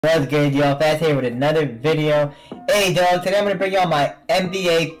What's good, y'all? Fast here with another video. Hey, dog, today I'm going to bring y'all my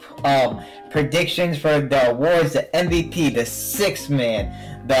NBA predictions for the awards, the MVP, the sixth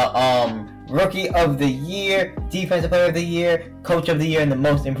man, the Rookie of the Year, Defensive Player of the Year, Coach of the Year, and the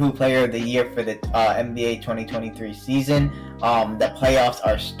Most Improved Player of the Year for the NBA 2023 season. The playoffs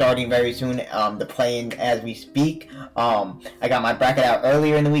are starting very soon, the play-in as we speak. I got my bracket out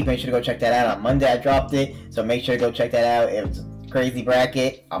earlier in the week. Make sure to go check that out. On Monday I dropped it, so make sure to go check that out. It was crazy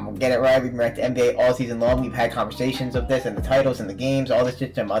bracket. I'm gonna get it right. We've been ranked NBA all season long. We've had conversations of this and the titles and the games, all this,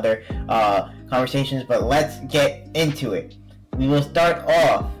 just some other conversations. But let's get into it. We will start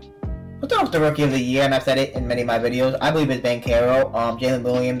off. We'll start off the Rookie of the Year, and I've said it in many of my videos. I believe it's Banchero. Jalen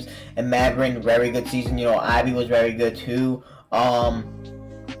Williams and Mathurin, very good season. You know, Ivy was very good too.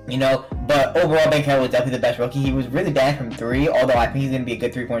 You know, but overall, Banchero was definitely the best rookie. He was really bad from three, although I think he's going to be a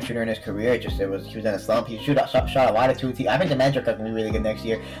good three-point shooter in his career. He was in a slump. He shot a lot of two. I think the Magic are going to be really good next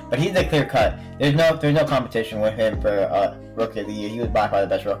year, but he's a clear cut. There's no competition with him for Rookie of the Year. He was by far the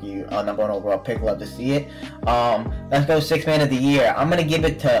best rookie, number one overall pick. Love to see it. Let's go sixth man of the year. I'm going to give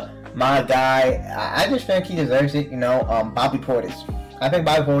it to my guy. I just think he deserves it. You know, Bobby Portis. I think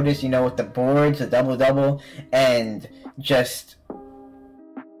Bobby Portis, you know, with the boards, the double-double, and just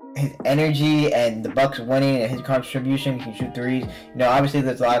his energy and the Bucks winning and his contribution, he can shoot threes. You know, obviously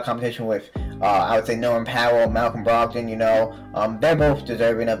there's a lot of competition with, I would say, Norman Powell, Malcolm Brogdon. You know, they're both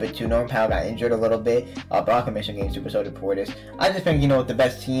deserving of it too. Norman Powell got injured a little bit. Brogdon missed a game, super so did Portis. I just think, you know, with the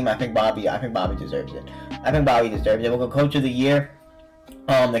best team, I think Bobby deserves it. We'll go Coach of the Year.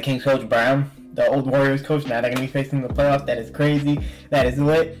 The Kings coach Brown, the old Warriors coach. Now they're gonna be facing the playoffs. That is crazy. That is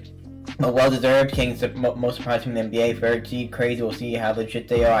lit. Well deserved. Kings, the most surprised team in the NBA. Third seed, crazy. We'll see how legit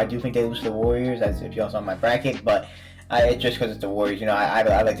they are. I do think they lose to the Warriors, as if you all saw my bracket, but it's just because it's the Warriors. You know,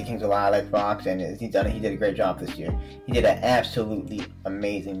 I like the Kings a lot. I like Fox, and he did a great job this year. He did an absolutely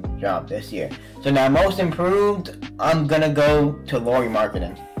amazing job this year. So now, most improved, I'm gonna go to Lauri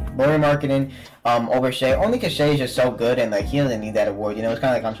Markkanen. Lauri Markkanen over Shai, only because Shai is just so good, and like he doesn't need that award. You know, it's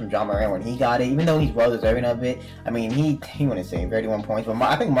kind of like comes from John Moran when he got it, even though he's well deserving of it. I mean, he wouldn't say 31 points, but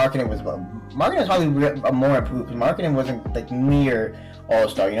I think Markkanen was probably more improved because Markkanen wasn't like near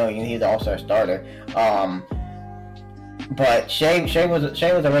All-Star. You know, he's an All-Star starter. But Shai was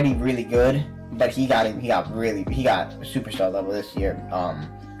already really good, but he got superstar level this year.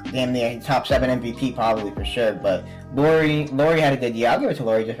 Damn near top 7 MVP probably for sure, but Lauri had a good year. I'll give it to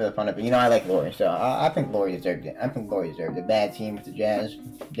Lauri just for the fun of it. You know, I like Lauri, so I think Lauri deserved it. A bad team with the Jazz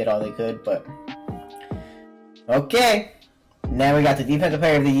did all they could, but okay. Now we got the Defensive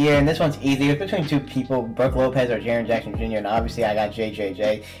Player of the Year, and this one's easy. It's between two people, Brook Lopez or Jaren Jackson Jr., and obviously I got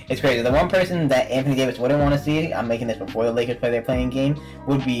JJJ. It's crazy. The one person that Anthony Davis wouldn't want to see, I'm making this before the Lakers play their playing game,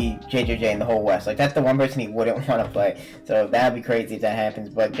 would be JJJ in the whole West. Like, that's the one person he wouldn't want to play. So that would be crazy if that happens.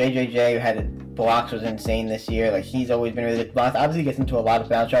 But JJJ had blocks was insane this year. Like, he's always been really good blocks. Obviously, he gets into a lot of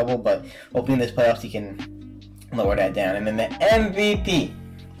foul trouble, but hopefully in this playoffs he can lower that down. And then the MVP.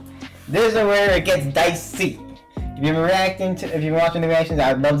 This is where it gets dicey. If you've been watching the reactions,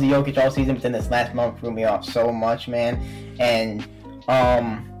 I loved the Jokic all season, but then this last month threw me off so much, man. And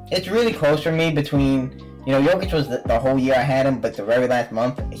it's really close for me between, you know, Jokic was the whole year I had him, but the very last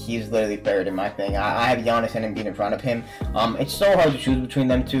month, he's literally third in my thing. I have Giannis and Embiid in front of him. It's so hard to choose between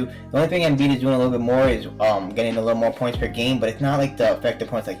them two. The only thing Embiid is doing a little bit more is getting a little more points per game, but it's not like the effective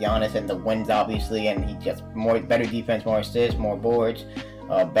points like Giannis and the wins, obviously, and he gets better defense, more assists, more boards.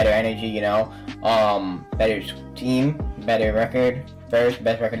 Better energy, you know, better team, better record, best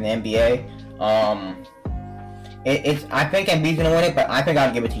record in the NBA. I think Embiid's gonna win it, but I think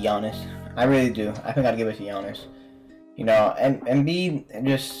I'd give it to Giannis. I really do. I think I'd give it to Giannis. You know, and Embiid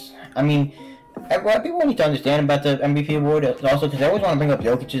just, I mean, what people need to understand about the MVP award is also because they always want to bring up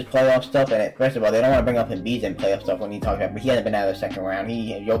Jokic's playoff stuff, and first of all, they don't want to bring up Embiid's and playoff stuff when he talks about, but he hasn't been out of the second round.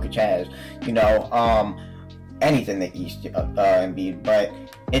 Jokic has, you know, and he's in the East, Embiid, but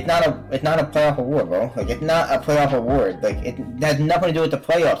it's not a playoff award, bro. Like, it's not a playoff award. Like, it has nothing to do with the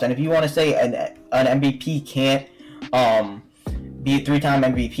playoffs. And if you want to say an MVP can't be a 3-time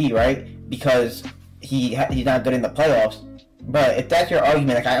MVP, right? Because he's not good in the playoffs. But if that's your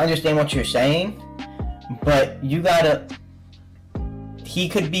argument, like, I understand what you're saying, but you gotta. He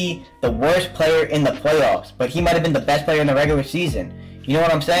could be the worst player in the playoffs, but he might have been the best player in the regular season. You know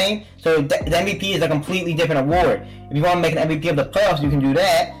what I'm saying? So the MVP is a completely different award. If you want to make an MVP of the playoffs, you can do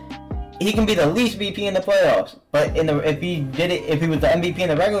that. He can be the least VP in the playoffs, but if he was the MVP in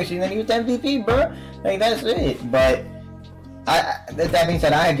the regular season, then he was the MVP, bro. Like, that's it. But that being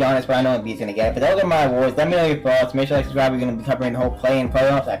said, I have Giannis, but I know Embiid's gonna get it. But those are my awards. Let me know your thoughts. Make sure to subscribe. We're gonna be covering the whole play-in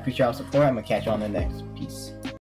playoffs. I appreciate y'all's support. I'm gonna catch you on the next. Peace.